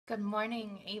Good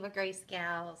morning, Ava Grace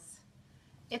Gals.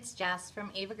 It's Jess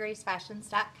from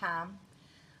avagracefashions.com.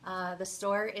 The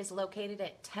store is located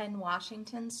at 10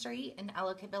 Washington Street in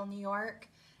Ellicottville, New York,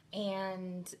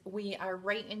 and we are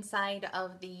right inside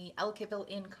of the Ellicottville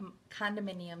Inn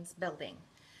Condominiums building.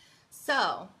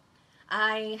 So,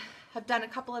 I have done a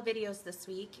couple of videos this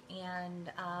week,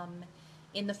 and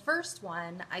in the first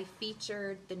one, I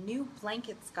featured the new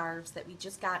blanket scarves that we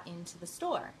just got into the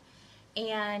store.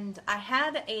 And I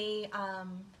had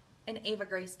an Ava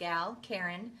Grace gal,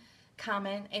 Karen,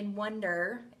 comment and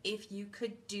wonder if you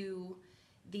could do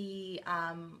the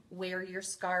wear your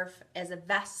scarf as a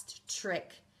vest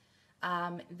trick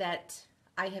that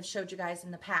I have showed you guys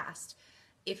in the past.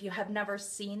 If you have never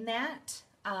seen that,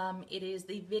 it is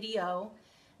the video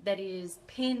that is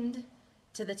pinned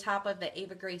to the top of the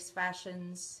Ava Grace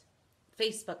Fashions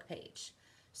Facebook page.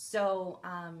 So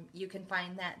you can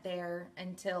find that there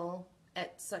until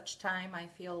at such time I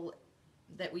feel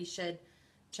that we should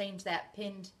change that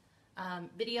pinned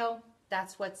video.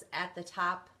 That's what's at the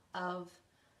top of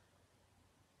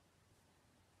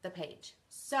the page.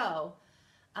 So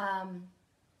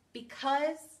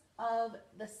because of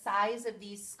the size of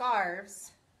these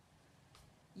scarves,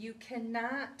 you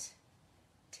cannot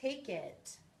take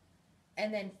it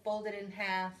and then fold it in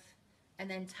half and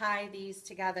then tie these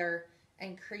together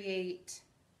and create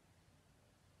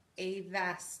a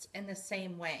vest in the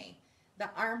same way. The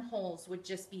armholes would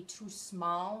just be too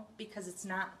small because it's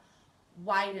not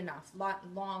wide enough,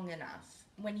 long enough.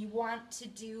 When you want to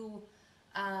do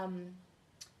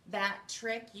that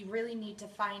trick, you really need to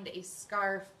find a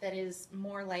scarf that is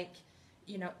more like,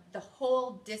 you know, the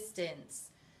whole distance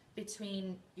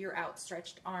between your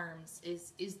outstretched arms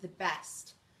is the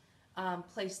best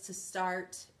place to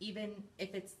start, even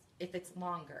if it's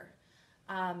longer.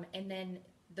 And then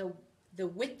the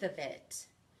width of it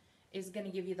is going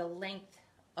to give you the length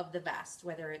of the vest,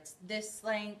 whether it's this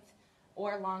length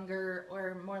or longer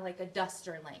or more like a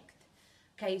duster length.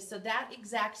 Okay, so that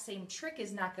exact same trick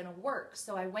is not going to work.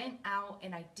 So I went out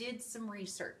and I did some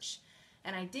research,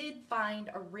 and I did find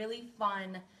a really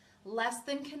fun, less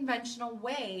than conventional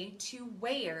way to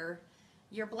wear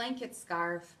your blanket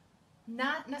scarf,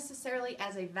 not necessarily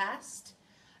as a vest,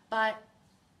 but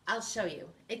I'll show you.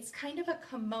 It's kind of a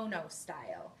kimono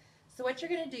style. So what you're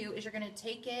going to do is you're going to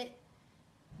take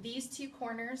these two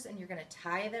corners, and you're going to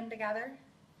tie them together.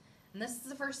 And this is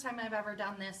the first time I've ever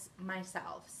done this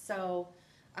myself. So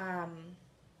I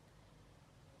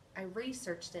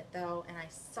researched it though, and I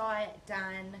saw it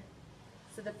done.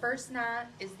 So the first knot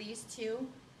is these two,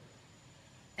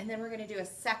 and then we're going to do a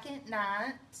second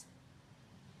knot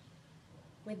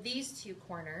with these two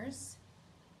corners.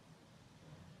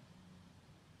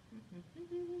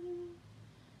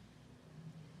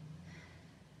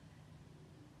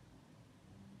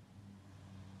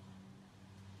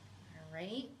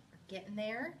 Alright, we're getting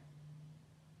there.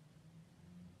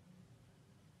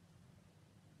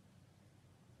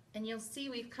 And you'll see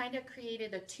we've kind of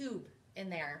created a tube in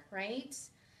there, right?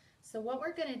 So what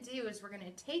we're going to do is we're going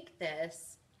to take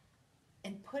this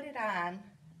and put it on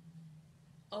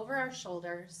over our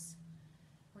shoulders.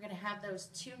 We're going to have those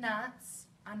two knots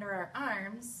under our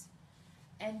arms,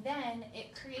 and then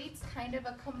it creates kind of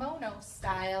a kimono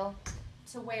style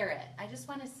to wear it. I just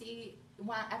want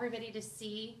everybody to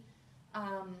see,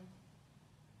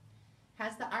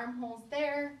 has the armholes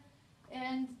there,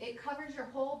 and it covers your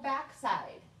whole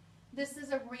backside. This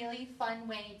is a really fun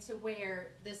way to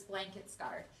wear this blanket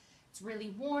scarf. It's really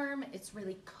warm, it's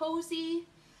really cozy,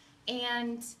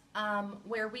 and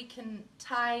where we can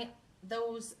tie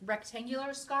those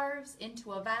rectangular scarves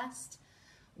into a vest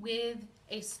with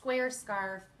a square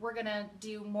scarf, we're gonna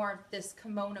do more of this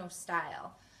kimono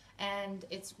style. And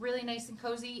it's really nice and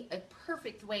cozy, a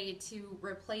perfect way to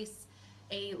replace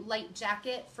a light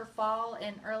jacket for fall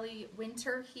and early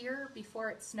winter here before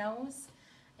it snows.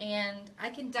 And I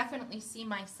can definitely see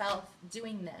myself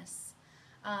doing this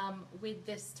with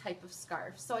this type of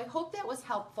scarf. So I hope that was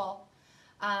helpful.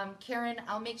 Karen,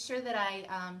 I'll make sure that I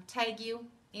tag you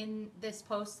in this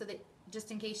post so that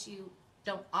just in case you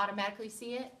don't automatically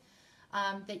see it,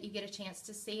 that you get a chance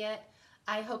to see it.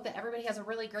 I hope that everybody has a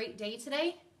really great day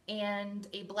today and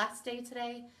a blessed day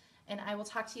today, and I will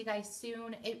talk to you guys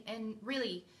soon. And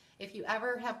really, if you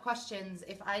ever have questions,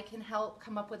 if I can help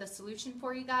come up with a solution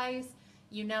for you guys,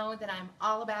 you know that I'm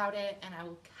all about it, and I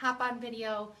will hop on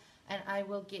video and I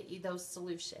will get you those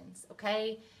solutions,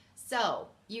 okay? So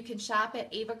you can shop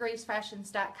at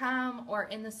avagracefashions.com or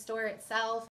in the store itself.